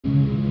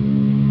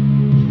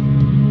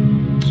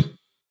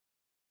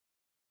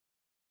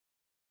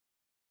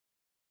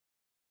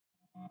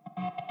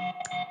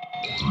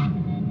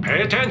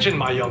Pay attention,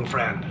 my young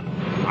friend.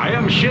 I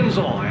am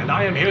Shinzo, and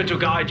I am here to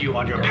guide you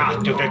on your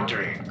path to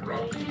victory.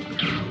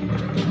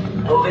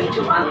 Moving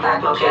to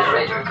unpack location.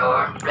 Generator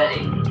core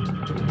ready.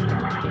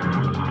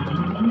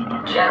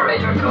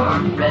 Generator core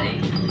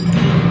ready.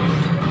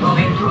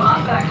 Moving to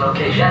unpack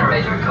location.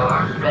 Generator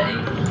core ready.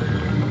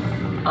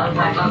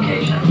 Unpack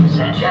location.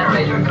 Set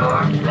generator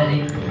core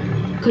ready.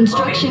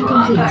 Construction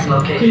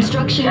complete.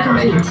 Construction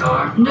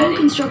complete. No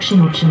construction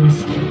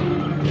options.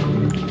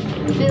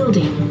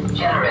 Building.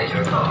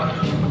 Generator core.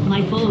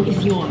 My bow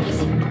is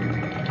yours.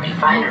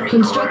 Refinery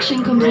Construction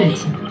core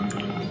complete. ready.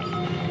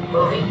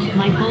 Moving to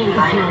My bow is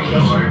refinery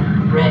yours. core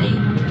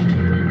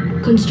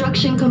ready.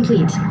 Construction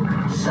complete.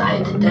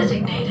 Site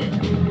designated.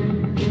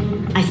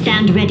 I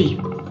stand ready.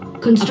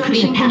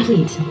 Construction A clear path.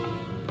 complete.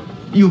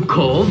 You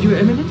called, Your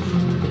Eminence?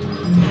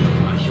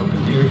 I shall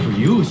prepare for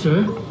you,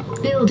 sir.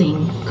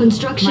 Building.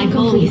 Construction My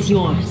bow complete. is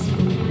yours.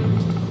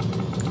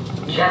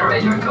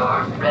 Generator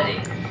core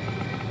ready.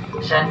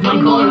 Set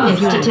Enemy core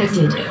units unpacked.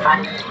 detected.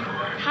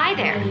 Hi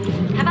there.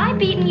 Have I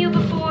beaten you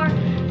before?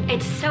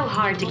 It's so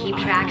hard to keep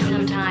track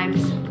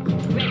sometimes.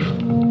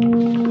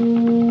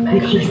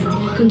 With haste.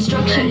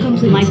 Construction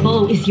complete. My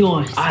bow is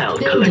yours. I'll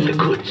collect the Building.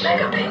 goods.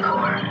 Mega Bay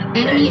core.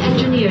 Enemy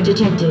engineer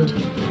detected.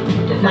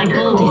 My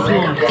bow is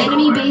yours.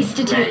 Enemy base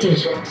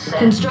detected.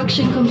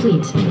 Construction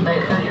complete.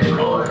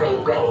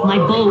 My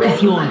bow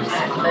is yours.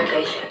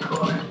 Location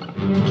core.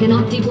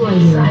 Cannot deploy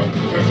here. Site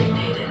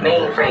designated.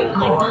 Mainframe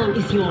My bow core.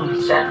 is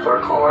yours. Set for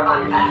core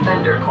unpacked.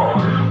 Vendor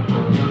core.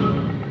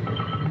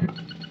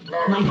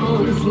 My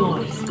bow is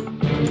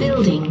yours.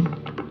 Building.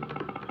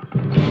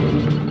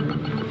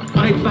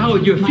 I bow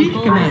at your My feet, bow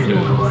is Commander.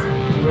 yours.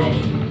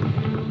 Ready.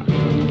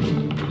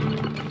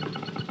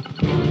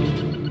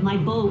 My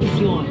bow is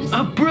yours.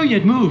 A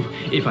brilliant move,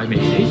 if I may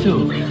say so.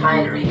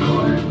 Refinery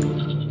core.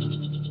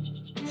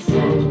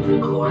 Set for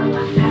core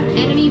unpacked.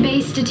 Enemy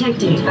base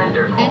detected.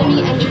 Vendor core.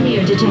 Enemy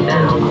engineer detected.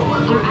 Nano core.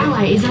 Our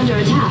ally is under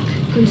attack.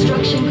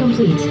 Construction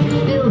complete.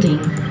 Building.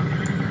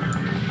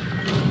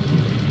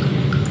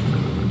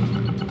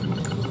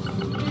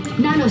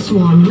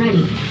 Nanoswarm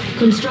ready.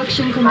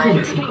 Construction complete.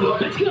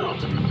 Let's go.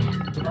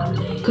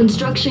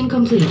 Construction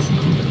complete.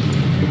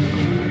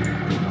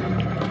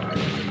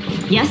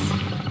 Yes?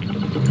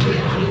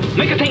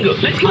 Make a tango.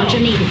 Let's go. Roger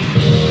needed.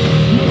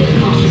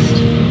 Unit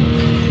lost.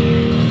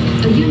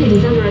 A unit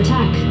is under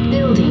attack.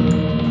 Building.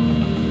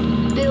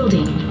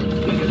 Building.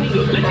 Make a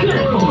tango. Let's go.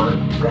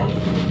 Building. Ready.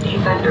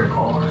 Defender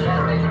core.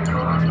 Generator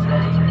core.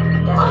 Ready.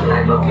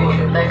 Unpack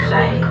location.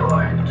 Mega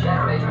core.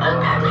 Generator.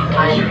 Unpack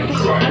refinery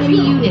set. Enemy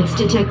units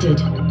detected.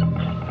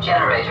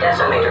 Generator.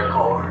 Decimator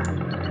core.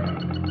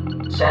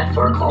 Set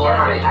for core.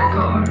 Generator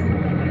core.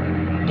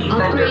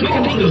 Defender Upgrade core.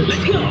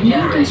 complete.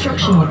 New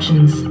construction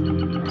options.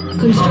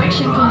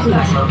 Construction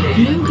complete.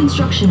 New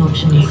construction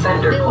options.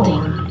 Defender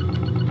Building.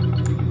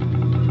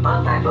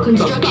 Unpack location.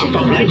 Construction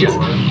Stop, complete. legend.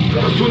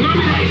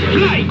 Tsunami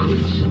fly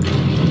goods.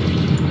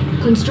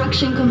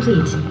 Construction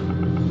complete.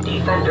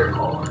 Defender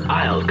core.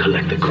 I'll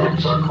collect the Set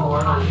goods. for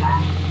core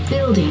unpacked.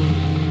 Building.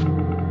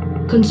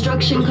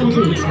 Construction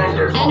complete.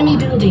 Enemy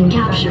building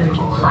captured.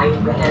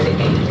 Site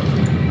designated.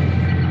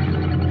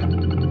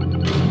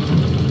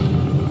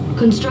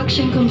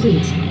 Construction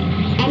complete.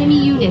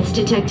 Enemy units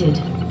detected.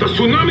 The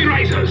tsunami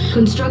rises.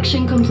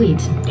 Construction complete.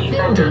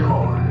 Defender Building.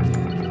 core.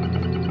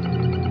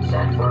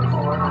 Set for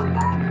core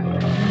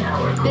unpacked.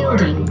 Tower core.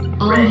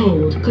 Building. On Ready.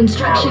 hold.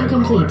 Construction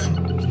Tower core.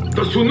 complete.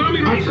 The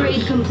tsunami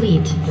Upgrade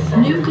complete.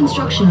 New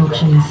construction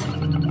options.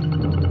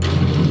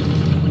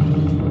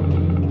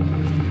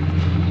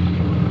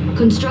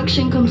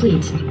 Construction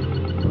complete.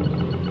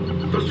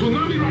 The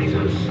tsunami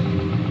rises.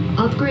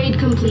 Upgrade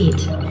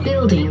complete.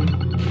 Building.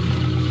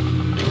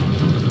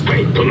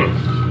 Hey, Tuna.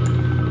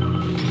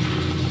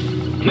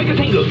 Make a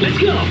tango. Let's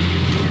go.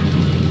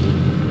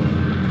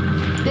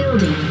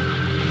 Building.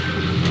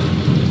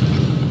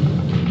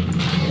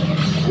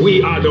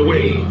 We are the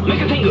way.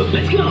 Make a tango.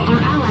 Let's go. Our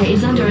ally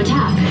is under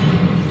attack.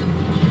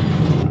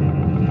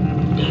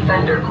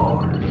 Defender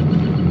core.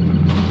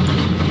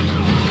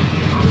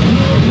 Unit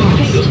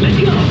Tango. lost. Let's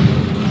go.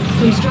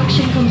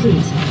 Construction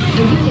complete.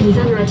 The unit is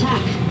under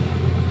attack.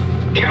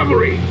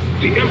 Cavalry.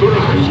 The Emperor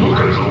has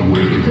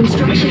spoken.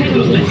 Construction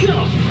Tango. Let's complete.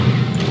 go.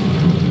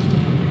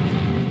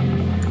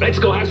 Let's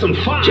go have some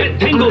fun. Jet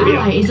Tengu Our here.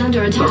 ally is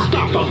under The attack.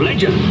 stuff of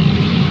legend.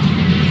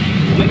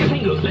 Make a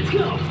tango. Let's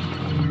go.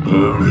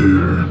 I'm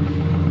here.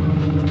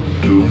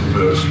 Don't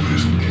mess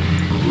with me,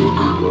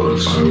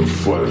 crooklets. I will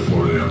fight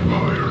for the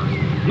Empire.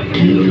 Make a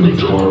Keep tango. your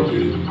Let's go.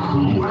 target.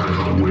 Who has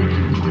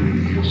awakened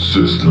me?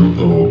 System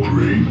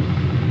upgrade.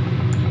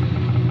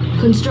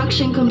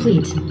 Construction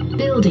complete.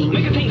 Building.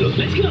 Make a tango.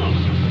 Let's go.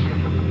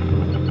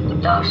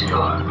 Dog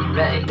store.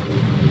 Ready.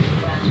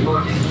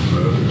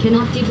 Transporting.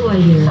 Cannot deploy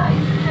here.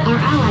 Our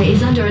ally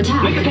is under Make a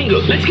attack. tango.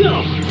 Let's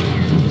go.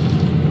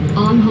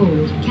 On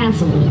hold.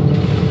 Cancelled.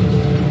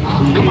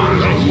 Come on,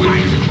 let's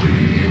fight.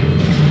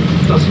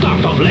 The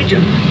stuff of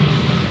legend.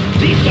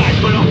 These guys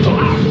belong to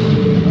us.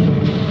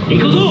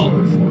 Eagles all.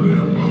 Fight for the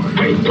Empire.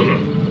 Hey, Tuna.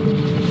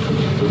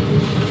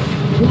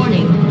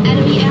 Warning.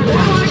 Enemy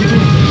aircraft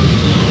detected.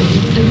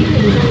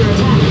 unit is under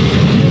attack.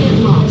 Unit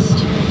lost.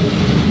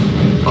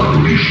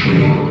 Unleash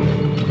me.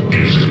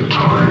 Is it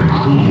time?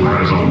 Who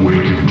has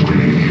awakened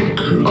me?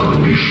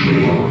 Unleash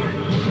me.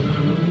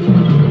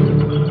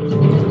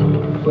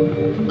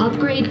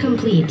 Upgrade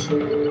complete.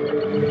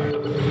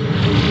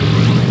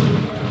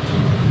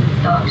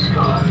 Dog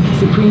score.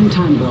 Supreme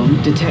time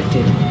bomb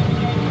detected.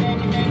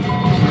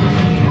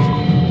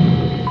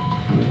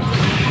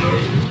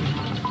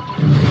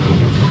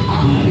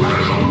 Who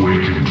has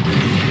awakened me?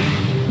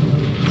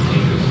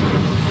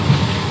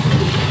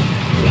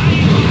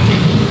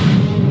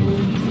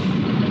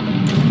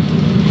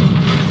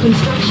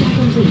 Construction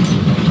complete.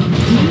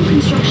 New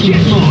construction.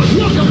 Jet mode,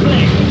 not to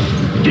play.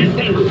 Jet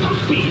Tengu top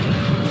speed.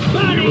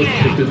 Burning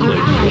air. Our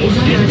ally is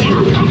under Jet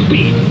Tengu attack. top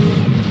speed.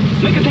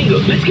 Make a Tengu,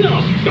 let's go.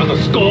 Got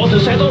a score to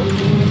settle?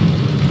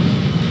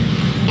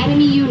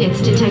 Enemy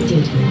units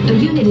detected. A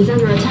unit is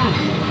under attack.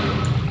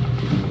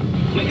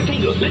 Make a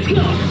Tengu, let's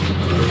go.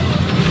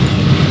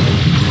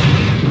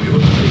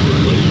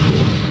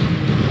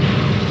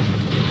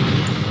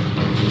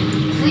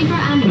 Sleeper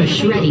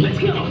ambush ready. Let's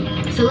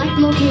go. Select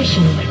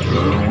location.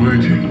 I'm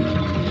waiting.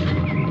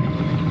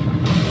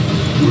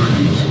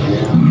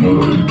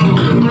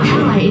 Our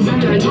ally is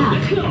under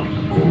attack.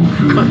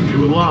 Cut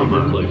through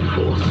armor. By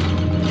force.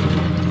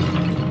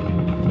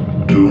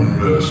 Don't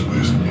mess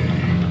with me.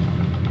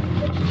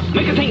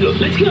 Make a Tengu,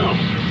 let's go.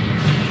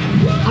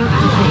 Our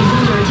ally is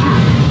under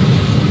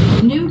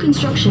attack. New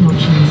construction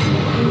options.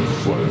 I'll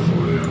fight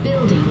for them.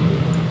 Building.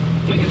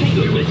 Make a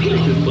Tengu, let's go.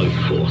 By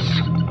force.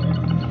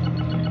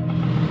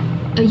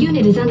 A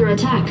unit is under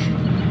attack.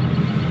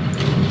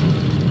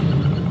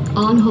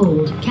 On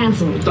hold.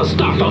 Cancelled. The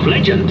start of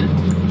legend.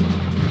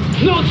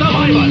 No Enemy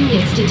survivor.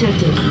 units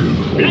detected.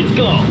 Let's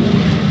go.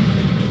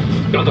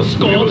 Got a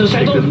score to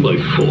settle? By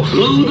force.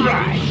 Smooth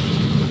ride.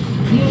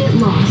 Unit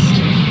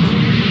lost.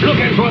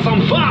 Looking for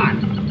some fun.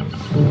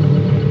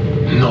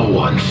 No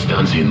one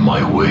stands in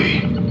my way.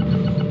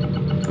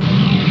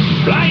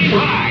 Flying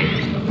high.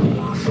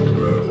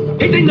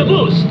 Hitting the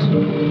boost.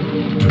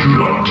 Do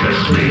not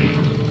test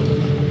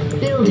me.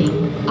 Building.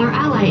 Our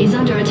ally is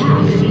under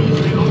attack.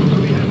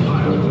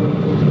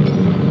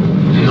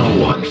 No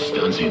one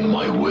stands in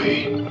my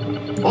way.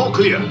 All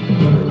clear.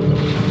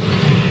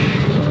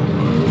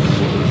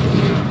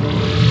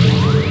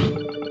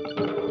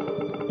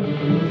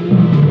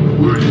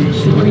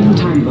 Supreme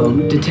time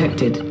bomb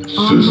detected.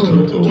 On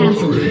hold.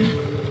 Cancelled.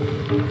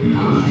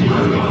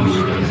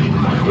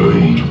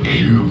 Don't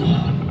kill.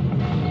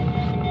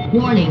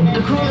 Warning. A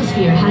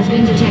chronosphere has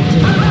been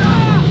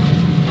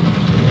detected.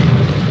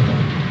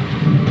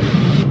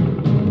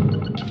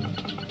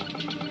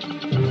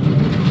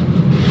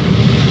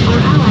 Our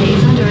ally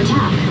is under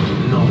attack.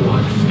 No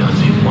one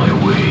stands in my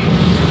way.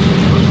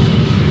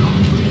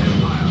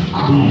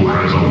 Who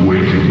has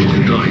awakened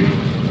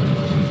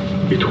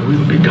tonight? It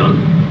will be done.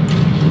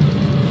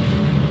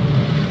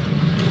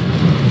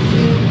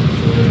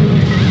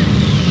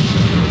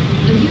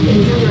 A unit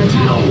is under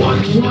attack. No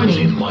one stands in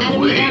Warning. my Enemy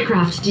way.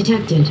 aircraft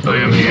detected. I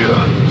am here.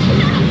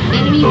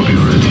 Enemy I'll be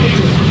base ready.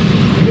 detected.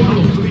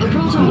 Warning. A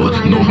proton Want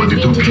collider has nobody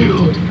been to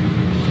kill? detected.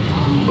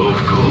 Of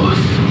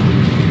course.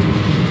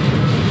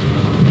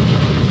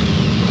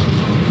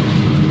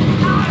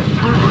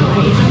 Our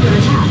ally is under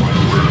attack.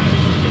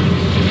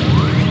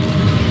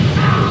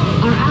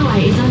 Our ally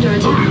is under I'll be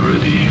attack.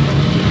 ready.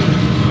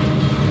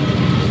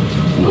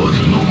 Want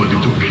nobody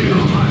to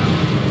kill?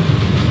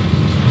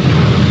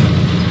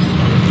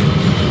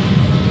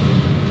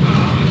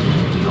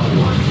 No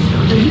one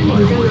stands A in unit my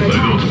is under way. I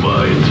attack. don't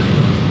mind.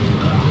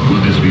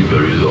 Will this be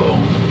very long?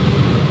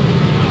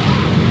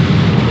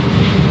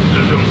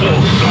 Let them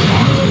all suffer.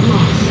 Unit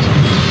lost.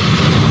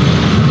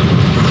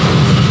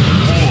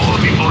 All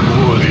the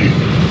unworthy.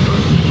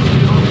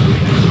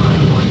 No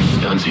one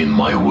stands in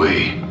my way.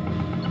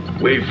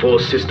 Wave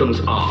force systems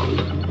armed.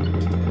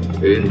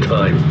 In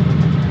time.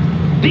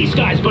 These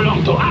guys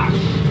belong to us.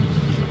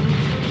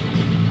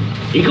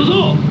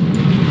 Ikuzo!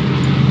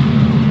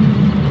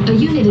 A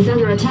unit is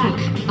under attack.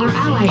 Our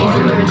ally is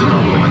under No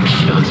attack. one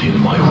stands in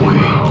my way.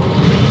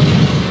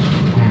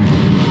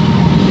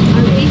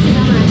 Our base is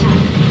under attack.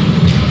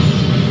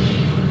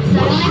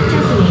 Satellite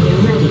decimator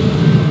ready.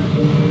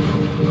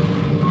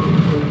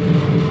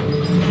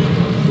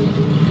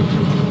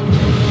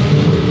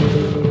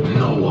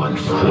 No one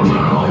stands in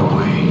my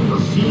way.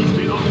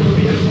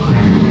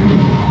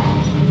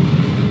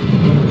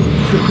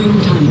 Supreme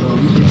time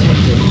bomb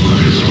detected.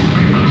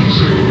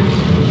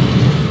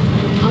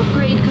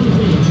 Upgrade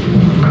complete.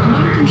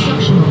 New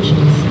construction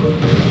options.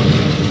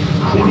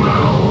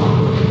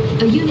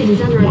 A unit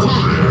is under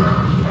attack.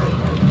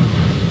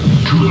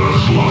 Our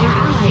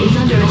ally is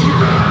under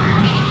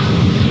attack.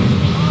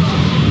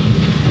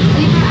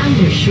 Sleeper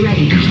ambush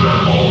ready.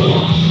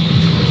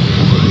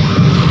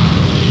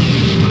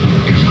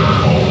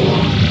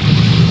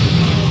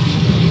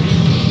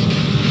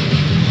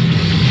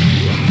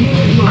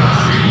 Unit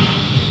lost.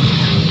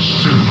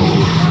 Simple.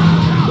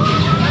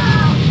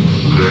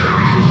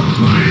 Then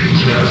they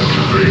test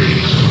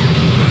fate.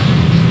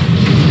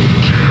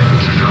 Dare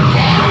to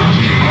defy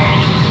me.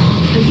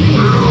 A unit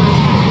is under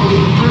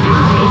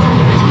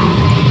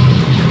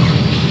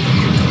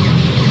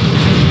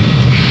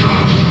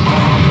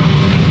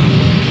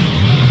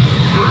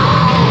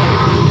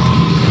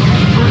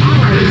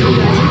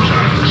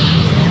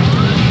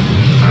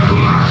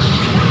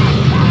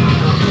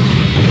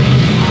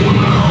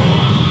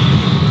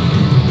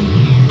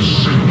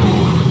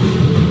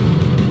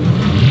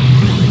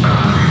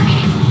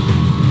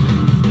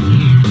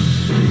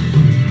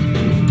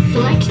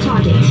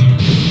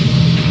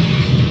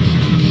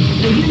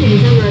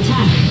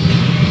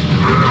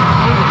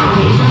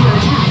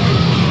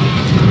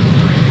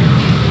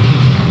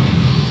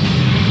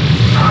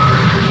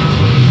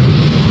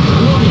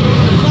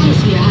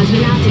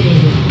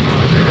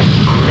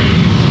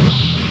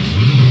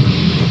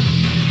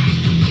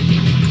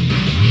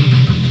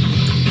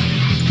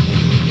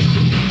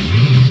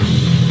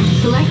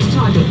Select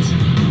target.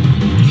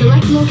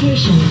 Select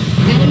location.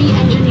 Enemy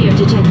engineer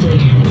detected.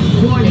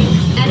 Warning.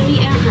 Enemy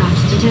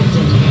aircraft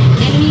detected.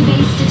 Enemy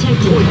base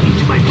detected.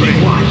 It's my play.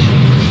 Watch.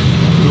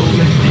 No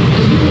mistake.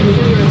 A unit is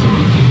under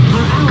attack.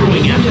 Our ally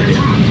is under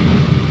attack.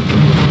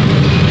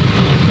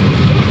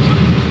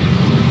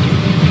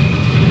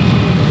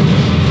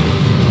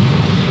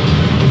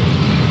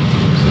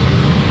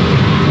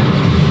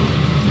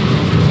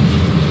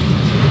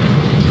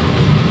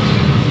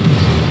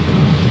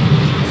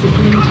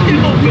 Supreme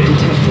time bomb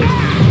detected.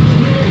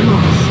 Unit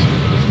lost.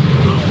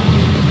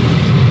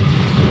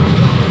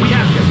 We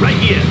have them right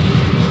here.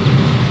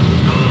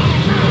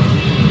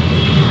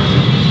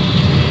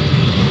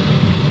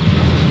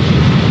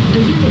 A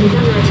unit is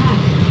under attack.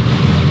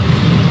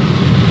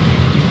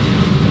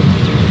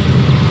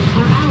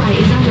 Our ally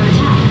is under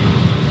attack.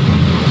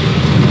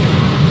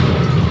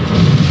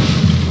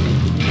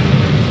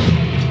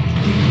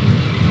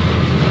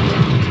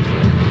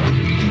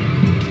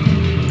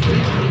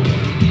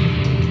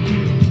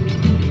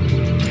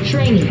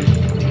 Training.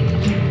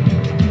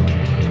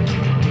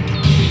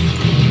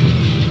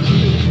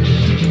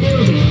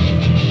 Building.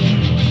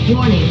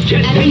 Warning.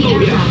 Jet Enemy Tengu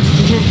here. aircraft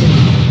detected.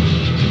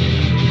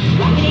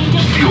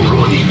 You're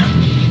running.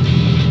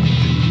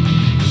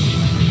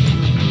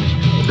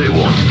 They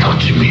won't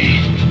touch me.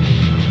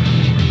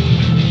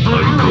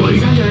 Our I'm ally going.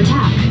 is under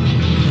attack.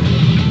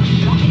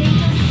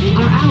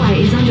 Our ally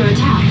is under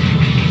attack.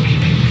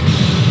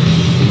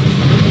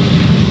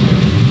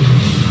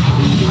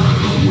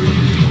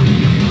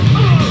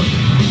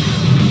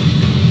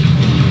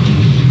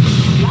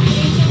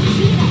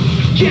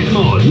 Jet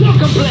mode. No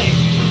complaint.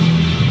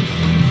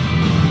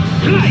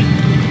 Flight.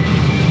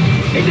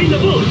 It's in the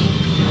bush.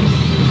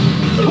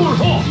 Pour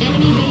off.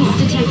 Enemy base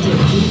detected.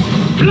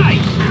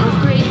 Flight.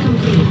 Upgrade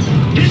complete.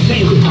 Jet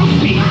Tengu top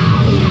speed.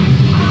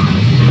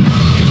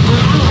 Our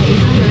ally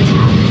is under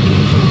attack.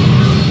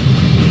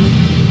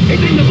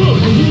 It's in the A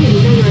bush. unit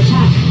is under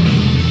attack.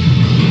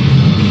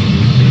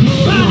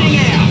 Unit Burning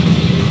lost. air.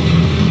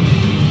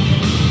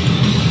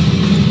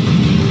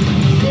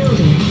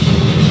 Building.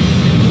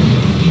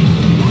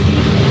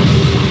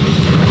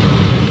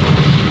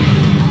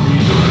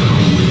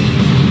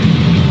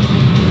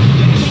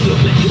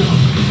 Let's go.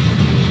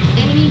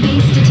 Enemy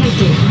base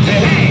detected. Hey,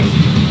 hey.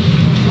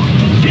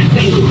 Jet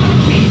Tengu top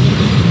speed.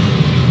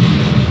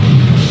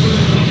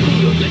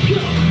 Let's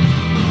go.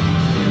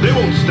 They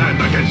won't stand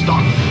against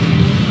us.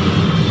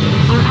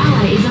 Our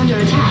ally is under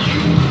attack.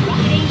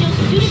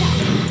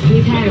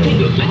 Repairing.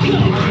 Let's go.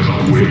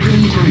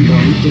 Supreme time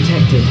bomb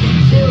detected.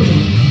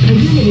 Building. A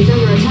unit is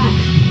under attack.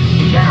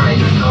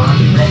 Generator core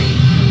ready.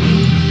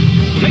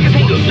 Mega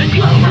Tengu. Let's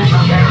go.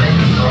 National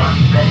generator core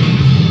ready.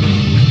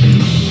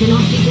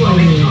 Cannot deploy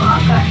Moving to you.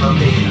 on-track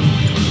location.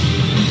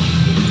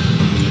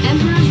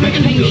 Emperor's Mega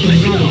Tengu. retribution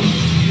Let's go. ready.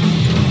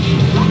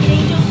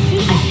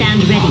 I stand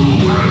ready.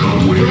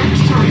 Select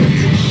target.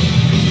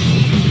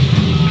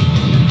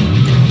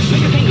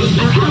 Mega Tengu. Let's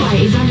Our go. ally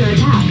is under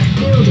attack.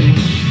 Building.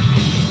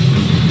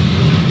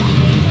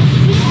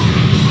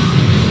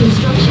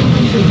 Construction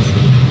complete.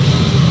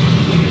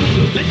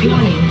 Let's go.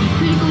 Warning.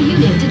 Critical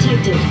unit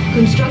detected.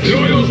 Construction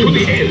Loyal to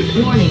complete. the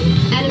end. Warning.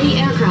 Enemy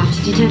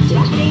aircraft detected.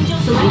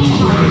 Select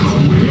target.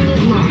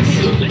 Unit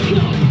lost. Let's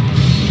go.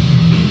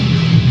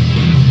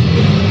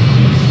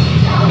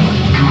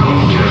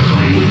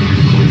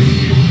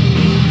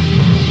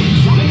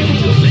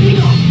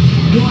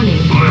 Warning.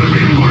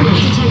 Unit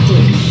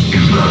detected.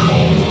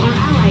 Our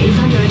ally is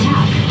under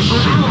attack.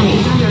 Our ally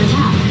is under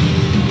attack.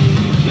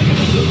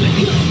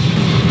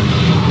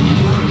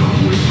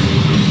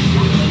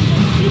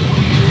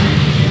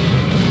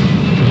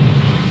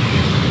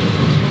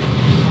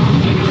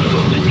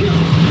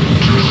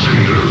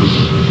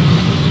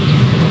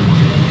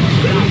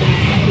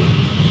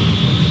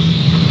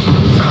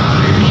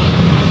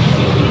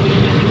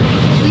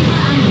 Sleeper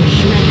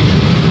ambush ready.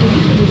 The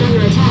unit is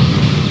under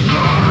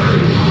attack.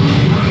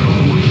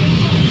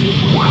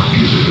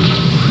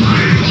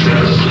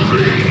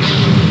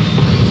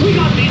 We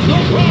got these, no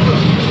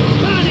problem.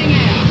 Burning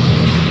air.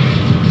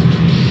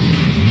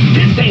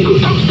 Jet Tengu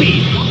top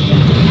speed.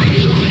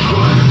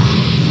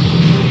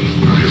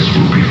 This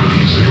will be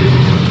easy.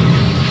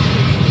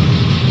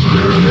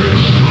 Their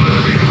next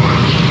enemy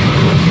fight.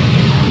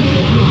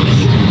 Unit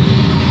lost.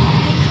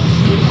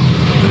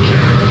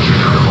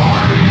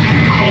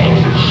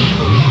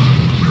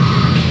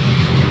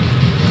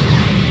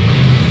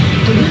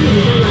 The unit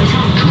is under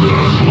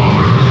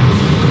attack.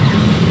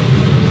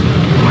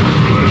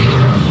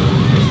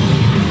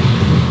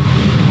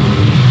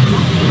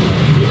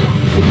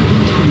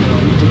 Supreme time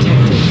bomb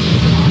detected.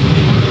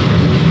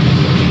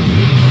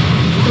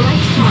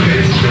 Select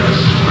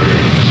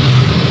target.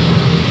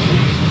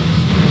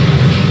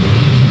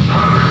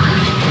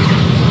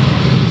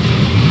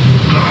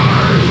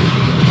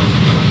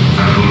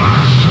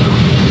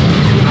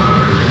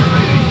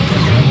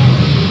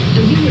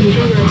 The unit is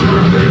under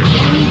attack.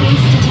 Enemy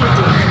base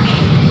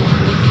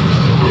detected.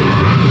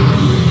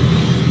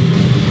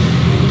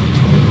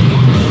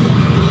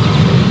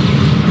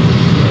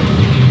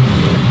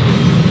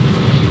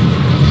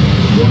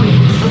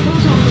 Warning.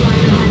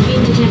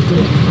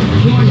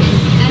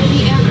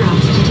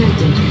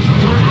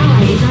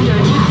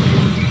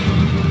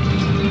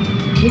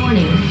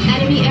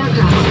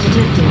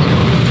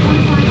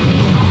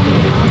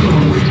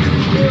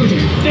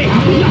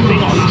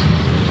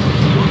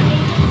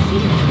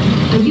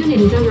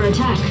 is under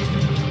attack.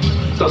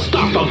 The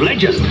start of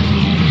legend!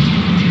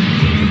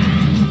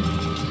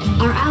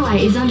 Our ally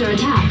is under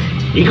attack.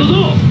 行く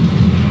ぞ!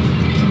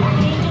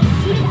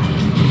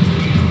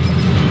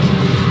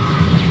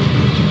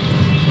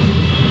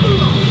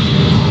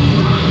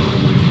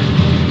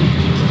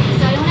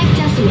 Psionic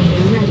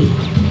Decimator ready.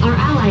 Our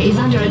ally is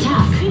under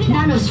attack.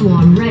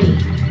 Nanoswarm ready.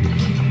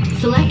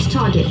 Select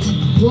target.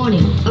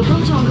 Warning, a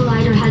proton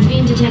collider has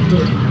been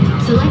detected.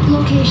 Select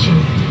location.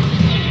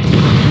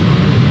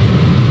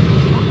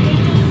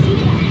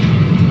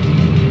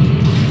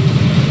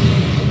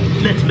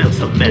 Let's melt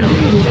some metal.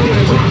 Unit is under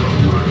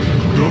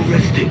attack. No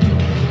resting.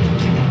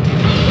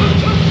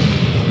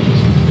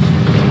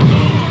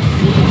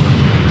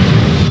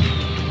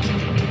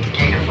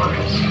 Giga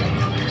Fortress.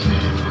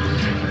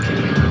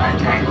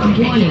 Unpack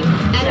location. Warning,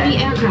 enemy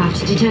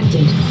aircraft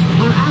detected.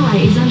 Our ally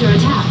is under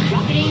attack.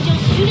 Rocket Angel,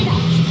 shoot it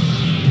out.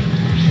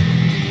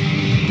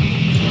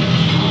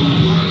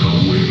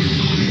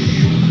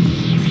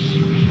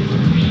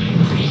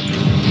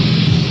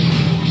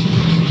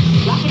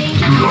 Rocket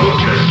Angel, Do not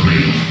test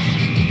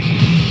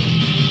me.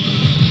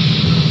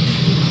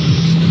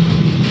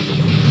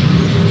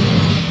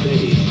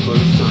 Ready for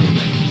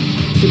assignment.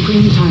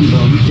 Supreme time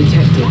bomb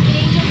detected. Rocket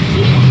Angel,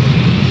 shoot it out.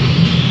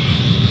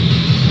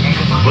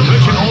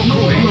 Attention all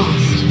crew.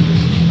 Lost.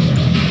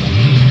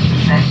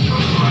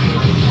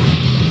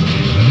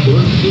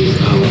 What is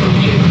our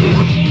objective?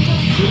 Rocket Angel,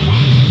 shoot it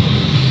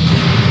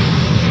out.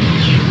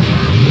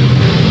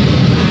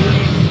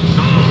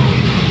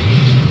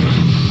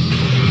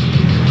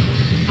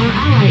 Our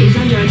ally is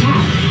under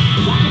attack.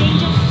 Rocket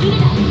Angel, shoot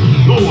it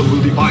out. No one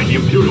will defy the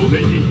Imperial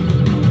Navy.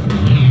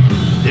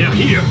 They're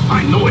here,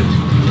 I know it.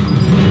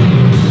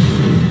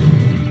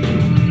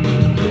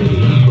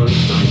 Ready for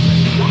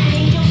assignment. Rocket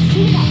Angel,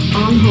 shoot it out.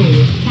 On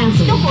hold.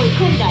 Cancel. どこ行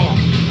くんだよ.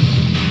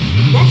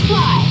 Let's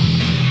fly.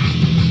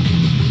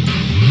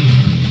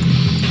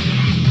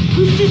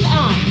 Boosters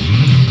on.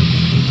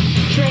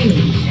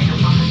 Training.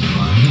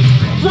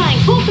 Flying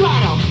full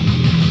throttle.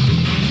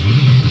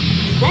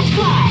 Let's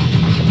fly.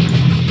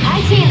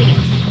 Ice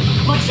aliens.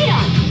 Watch it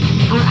on.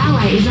 Our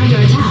ally is under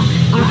attack.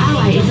 Our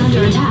ally is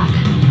under attack.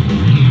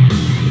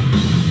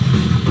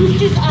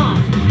 Boosters on.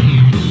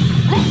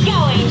 Let's go,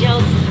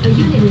 angels. A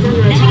unit is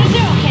under Nothing a attack.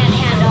 girl can't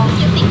handle.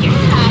 You think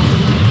you're tough?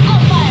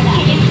 I'll fire that.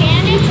 Can you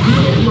stand it?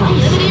 Unit I'll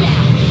lost. live it out.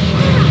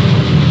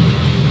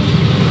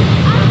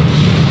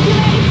 You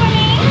ready for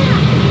me?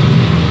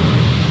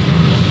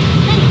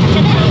 Ready for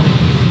today.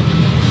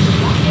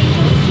 Rocket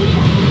Angel, shoot it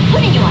out.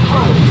 Putting you on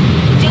hold.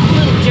 Don't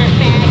move,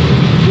 dirtbag.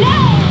 No!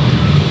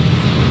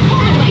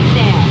 Hold it right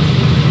there.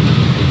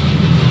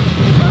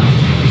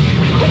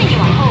 Putting you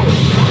on hold.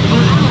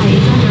 Our ally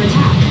is under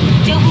attack.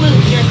 Don't move,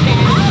 dirtbag.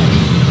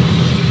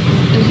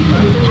 A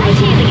unit is under Ice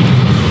attack. aliens.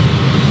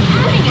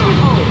 Putting you on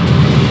hold.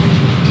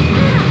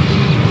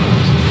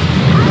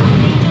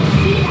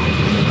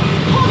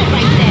 Hold it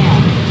right there.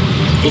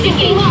 Is it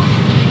game up?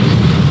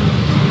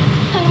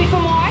 Hungry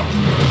for more?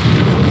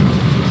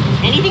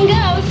 Anything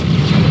goes.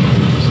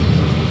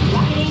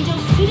 Rocket Angel,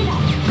 shoot it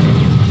up.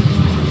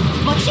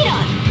 Watch it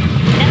on.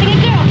 Nothing a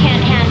girl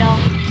can't handle.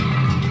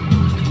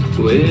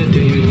 Where do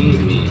you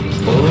need me?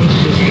 All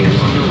systems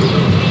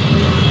go.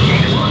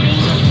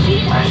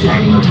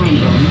 Supreme time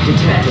bomb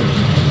detected.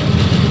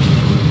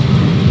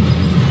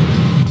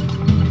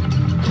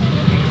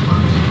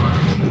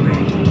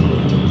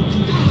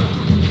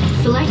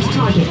 Select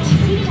target.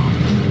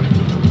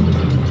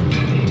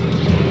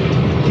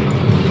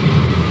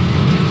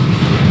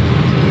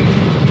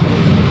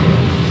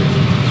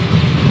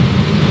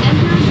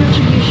 Emperor's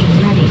Retribution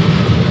ready.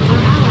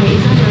 Our ally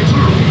is under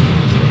attack.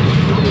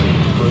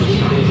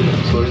 Ready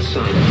for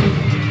assignment.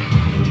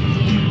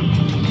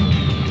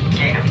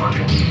 Giga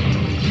Fortress.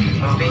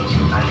 Moving to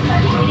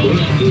unpack What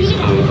location. is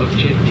our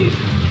objective?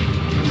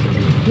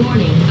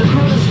 Warning, a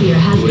chronosphere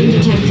has been Where do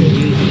detected.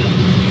 you need me?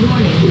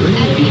 Warning,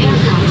 enemy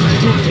aircraft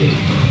detected.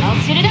 I'll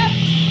suit it up.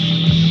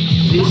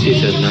 This is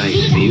a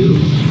nice view.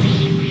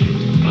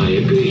 I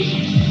agree.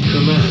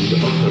 Command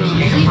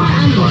authorized. Sleeper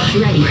ambush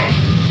ready.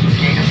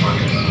 Giga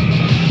Fortress.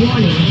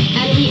 Warning,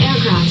 enemy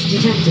aircraft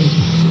detected.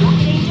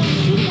 Rocket Angel,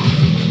 shoot it up.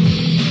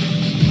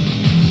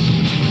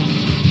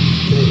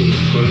 Ready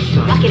for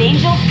assignment. Rocket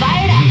Angel,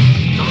 fire it up.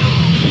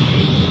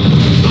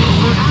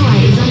 Our ally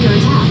is under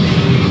attack.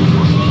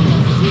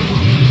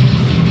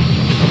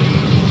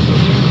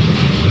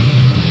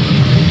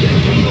 Jet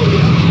Tengu.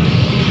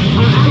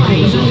 Our ally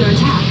is under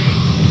attack.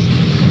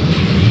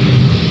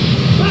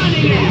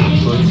 Running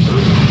out. For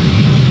assignment.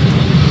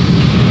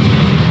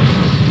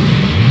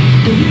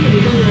 A unit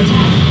is under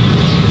attack.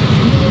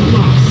 Unit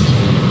lost.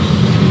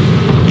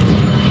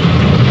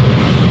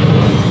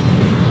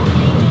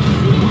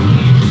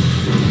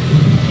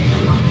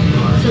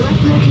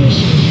 Select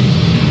location.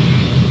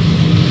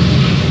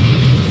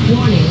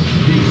 Warning,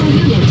 critical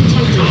unit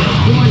detected.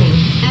 Warning,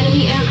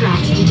 enemy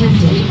aircraft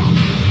detected.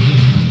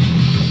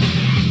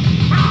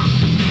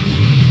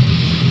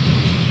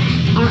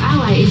 Our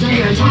ally is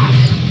under attack.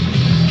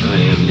 I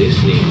am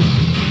listening.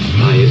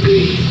 I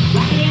agree.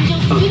 Rocket Angel,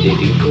 shoot it up.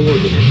 Updating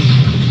coordinates.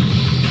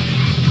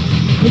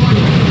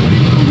 Warning.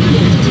 Critical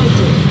unit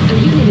detected. A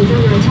unit is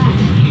under attack.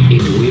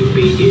 It will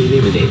be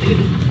eliminated.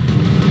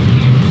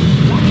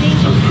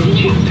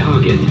 Approaching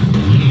target.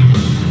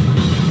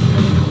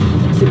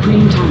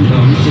 Supreme time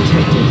bomb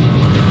detected.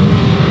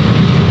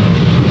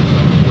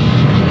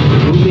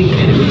 Removing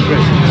enemy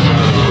presence.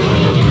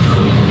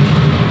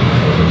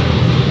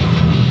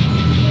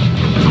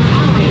 Our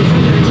ally is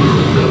under attack.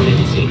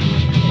 Commencing.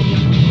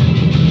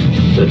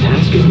 The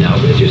task is now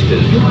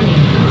registered.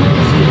 Warning. A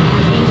chronosphere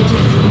has been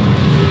detected.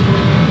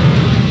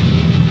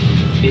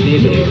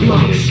 Enabling Unit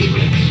fire lost.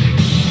 sequence.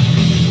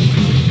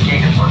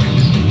 Giga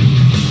Fortress.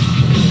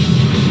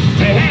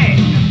 Hey, hey!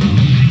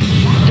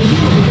 A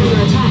unit is under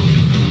attack.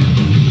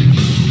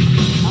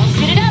 All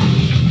suited up.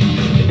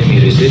 Enemy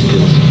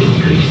resistance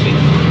increasing.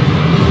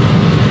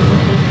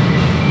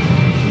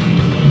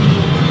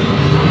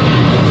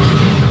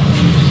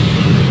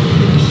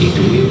 It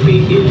will be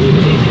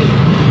eliminated.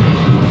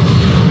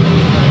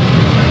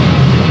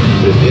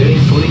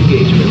 Preparing for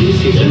engagement.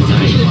 This is a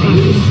nice Insufficient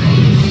view.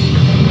 funds.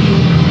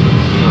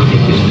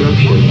 Target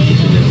destruction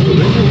is an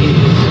weapon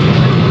units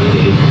and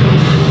ready.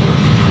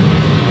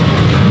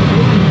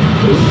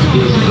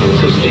 Is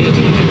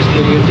sustaining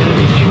exterior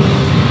damage.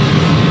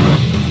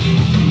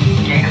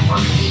 Giga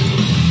Fortress.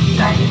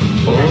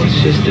 All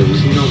systems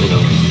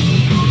nominal.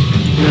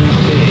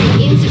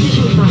 Nothing.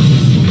 Insufficient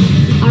funds.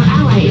 Our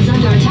ally is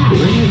under attack.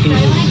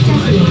 Psionic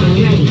decimator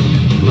ready.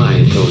 My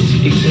thoughts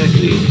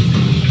exactly.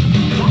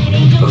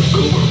 Of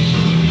course.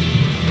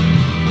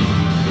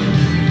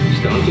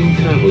 Starting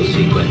travel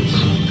sequence.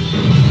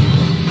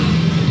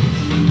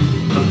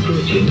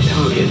 Approaching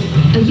target.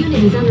 A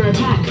unit is under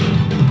attack.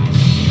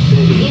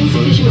 Ready for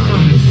Insufficient flight.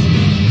 funds.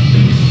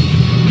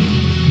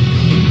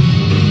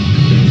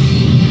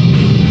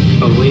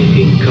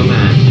 Awaiting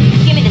command.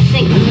 Give me the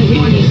signal.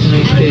 Warning.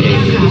 Enemy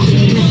aircraft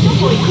detected.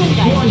 Boy, quick,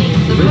 guys. Warning.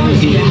 The Where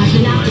chronosphere has is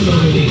been my activated.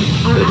 body?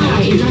 Our The ally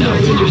task is is under now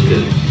attack.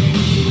 registered.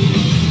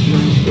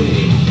 Nice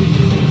day.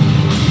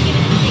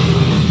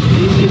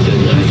 This is a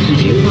nice Insufficient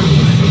view.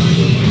 funds.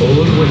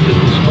 All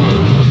weapons on.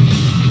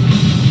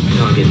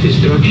 Target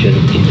destruction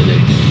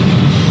imminent.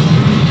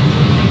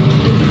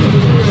 A unit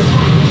is under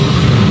attack.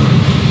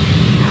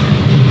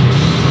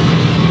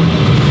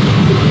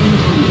 Supreme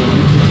time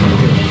bomb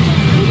detected.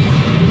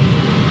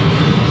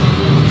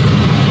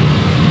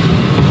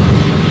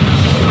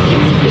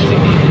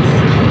 Insufficient funds.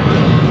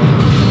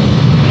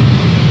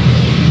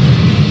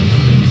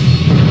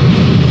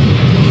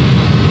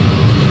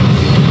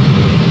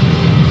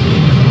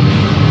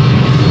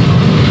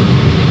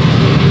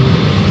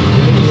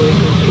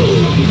 Control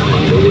is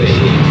underway.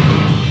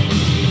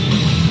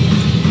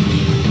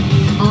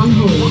 On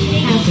hold.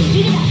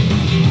 Cancelled.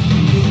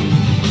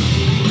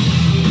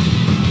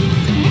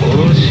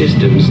 All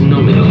systems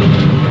nominal.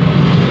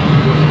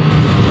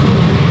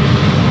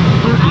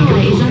 Our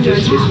ally is under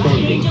Just attack.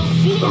 responding.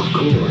 Of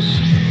course.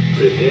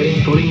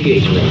 Preparing for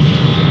engagement.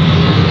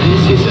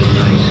 This is a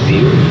nice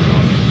view.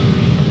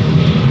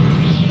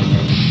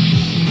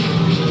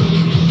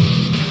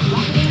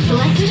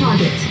 Select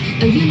target.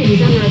 A unit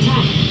is under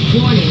attack.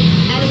 Warning.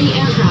 Enemy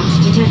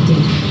aircraft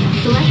detected.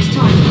 Select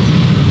target.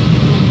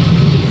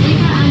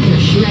 Sleeper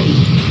ambush ready.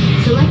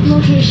 Select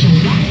location.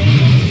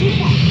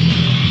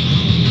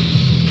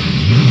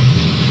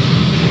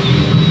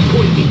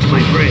 Pointing to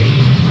my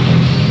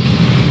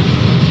brain.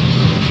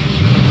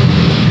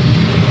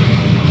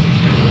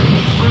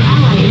 Our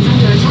ally is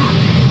under attack.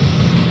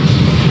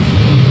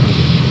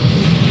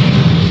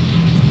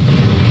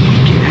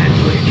 Can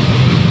handle it.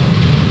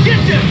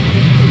 Get them!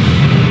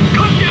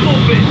 Cut them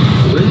open!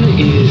 Where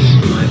is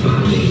my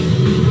body?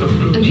 A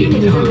Approaching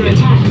unit is under target.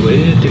 attack.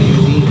 Where do you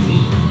need me?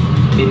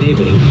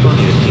 Enabling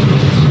fire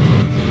sequence.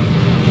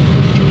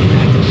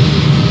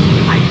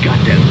 I got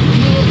them.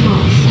 Unit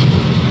lost.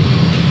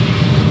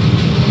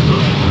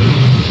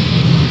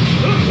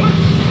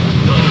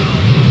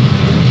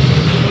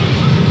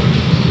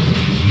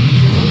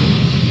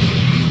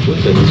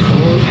 Weapons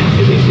all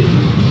activated.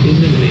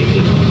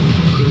 Eliminating.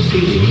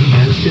 Proceeding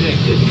as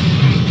directed.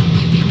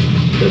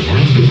 The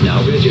task is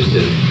now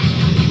registered.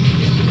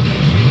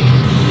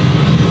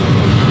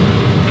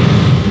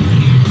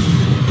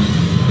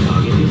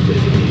 Target is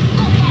designated.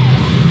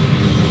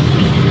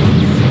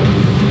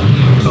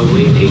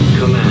 Awaiting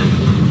command.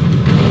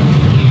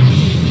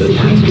 The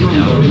task is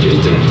now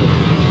registered.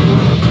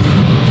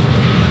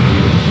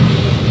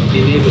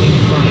 Enabling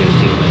fire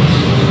sequence.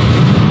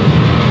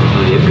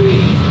 I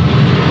agree.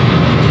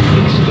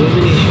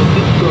 Extermination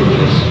in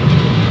progress.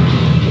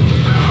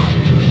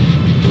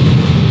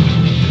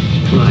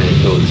 My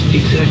thoughts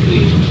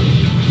exactly.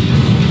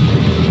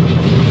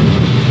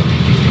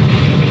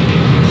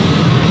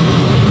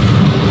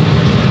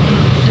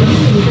 A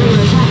unit is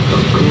under attack.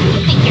 Of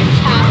course. Think you're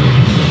tough.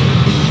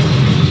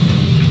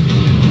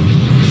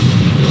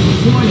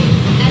 Warning.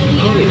 Enemy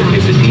All aircraft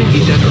electricity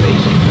detected.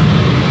 degenerates.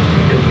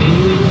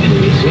 Continuing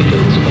enemy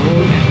weapons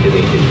all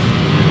activated.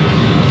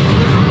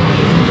 Our ally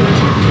is under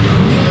attack.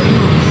 Unit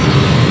lost.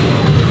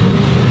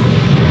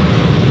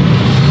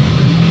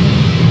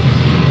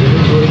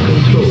 Territory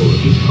control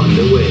is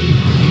underway.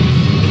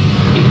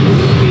 It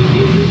will be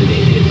eliminated.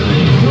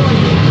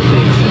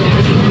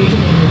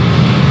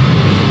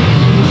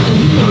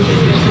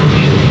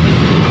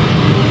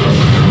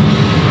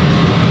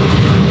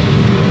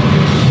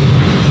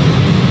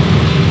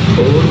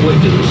 All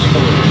weapons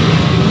on.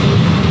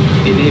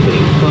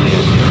 Enabling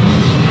fire.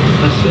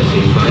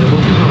 Assessing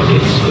viable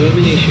targets.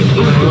 Termination.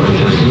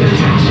 Prioritizing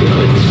attack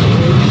sequence.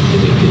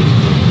 Activated.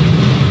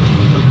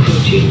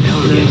 Approaching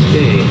target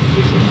day.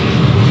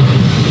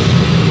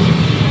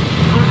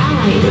 Our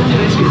ally is The under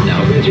task is now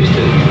attack.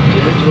 registered.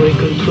 Territory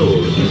control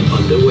is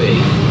underway.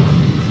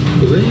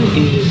 Where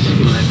is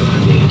my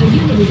body? A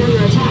unit is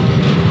under attack.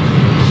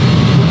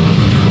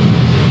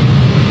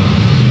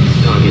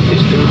 Target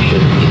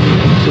destruction.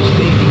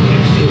 Sustaining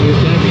exterior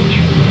damage.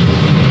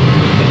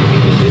 Enemy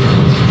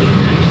resistance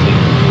increasing.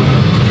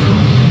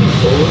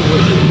 All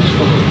weapons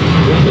on.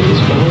 Weapons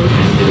all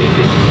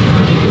activated.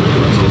 Particular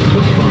process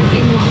performed.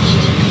 Being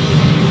watched.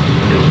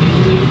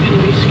 Continuing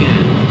enemy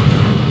scan.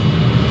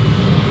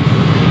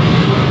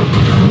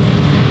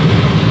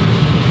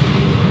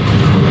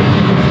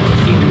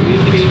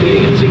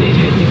 Experiencing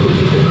technical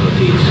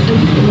difficulties. A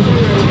unit is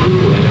under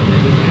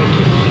attack.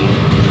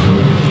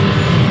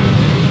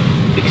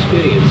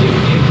 Experiencing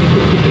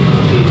technical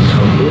difficulties.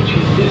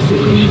 Approaching Supreme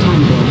destination.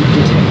 time bomb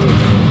detected.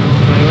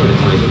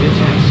 Prioritizing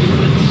attack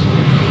sequence.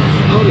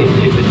 All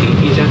integrity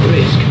is at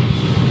risk.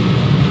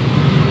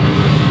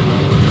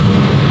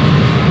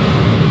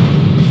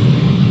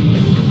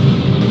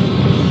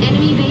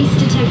 Enemy base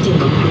detected.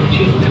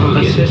 Approaching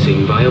target.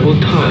 Assessing viable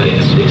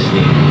targets.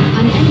 Listening.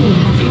 An enemy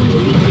has been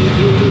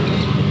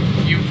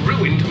defeated. You've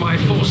ruined my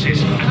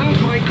forces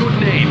and my good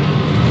name.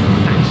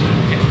 Thanks,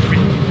 Henry.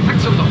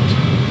 Thanks a lot.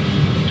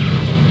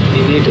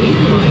 Enabling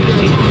fire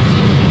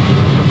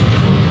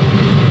sequence.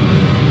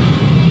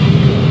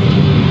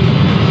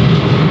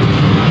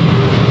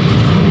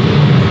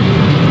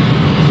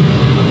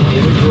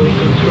 Territory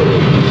control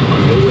is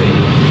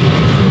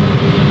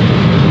underway.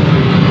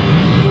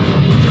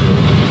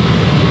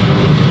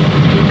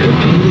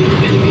 Continuing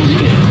enemy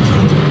scan.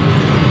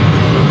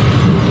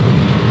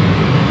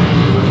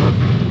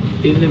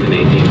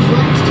 Eliminating.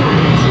 Select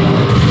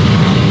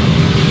target.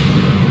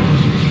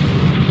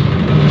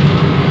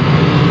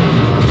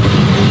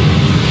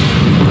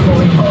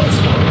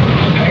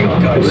 Hang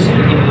on, guys.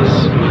 Where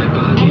is my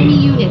body? Enemy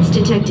units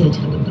detected.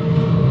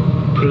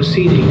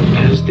 Proceeding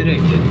as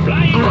directed.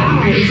 Our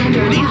ally is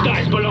under These attack.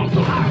 guys belong to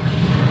us.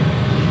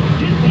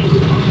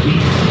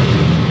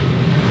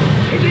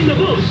 Hitting the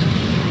boost.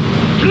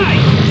 Fly.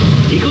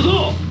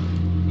 Ikuzo.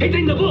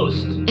 Hitting the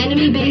boost.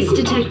 Enemy base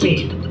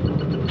detected.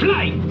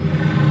 Fly.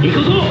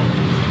 Ikuzo.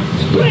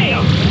 Spray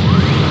 'em.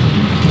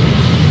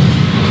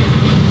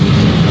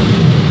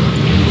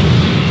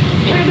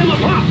 Tear them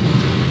apart.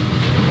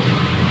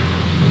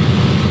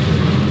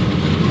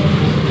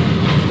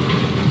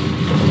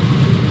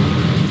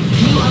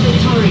 You are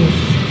victorious.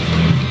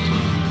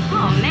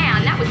 Oh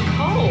man, that was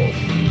cold.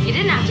 You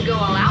didn't have to go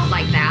all out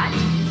like that.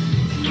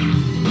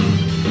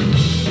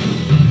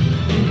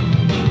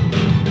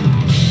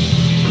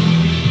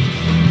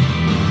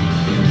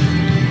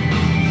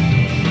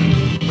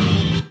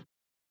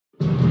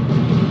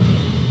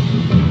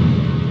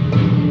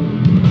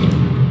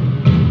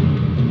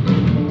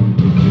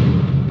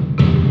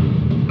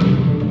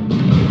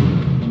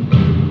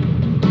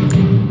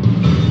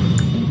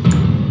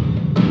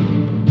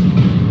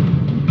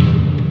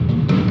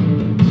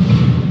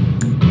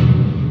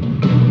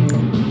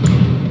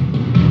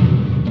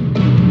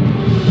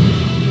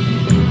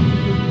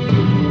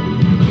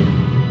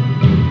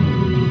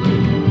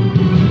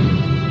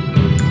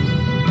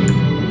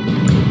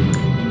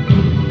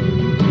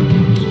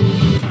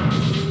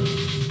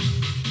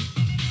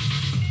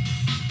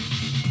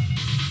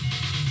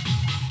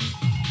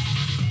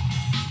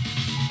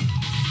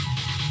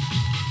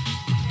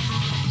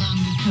 Long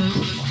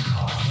because the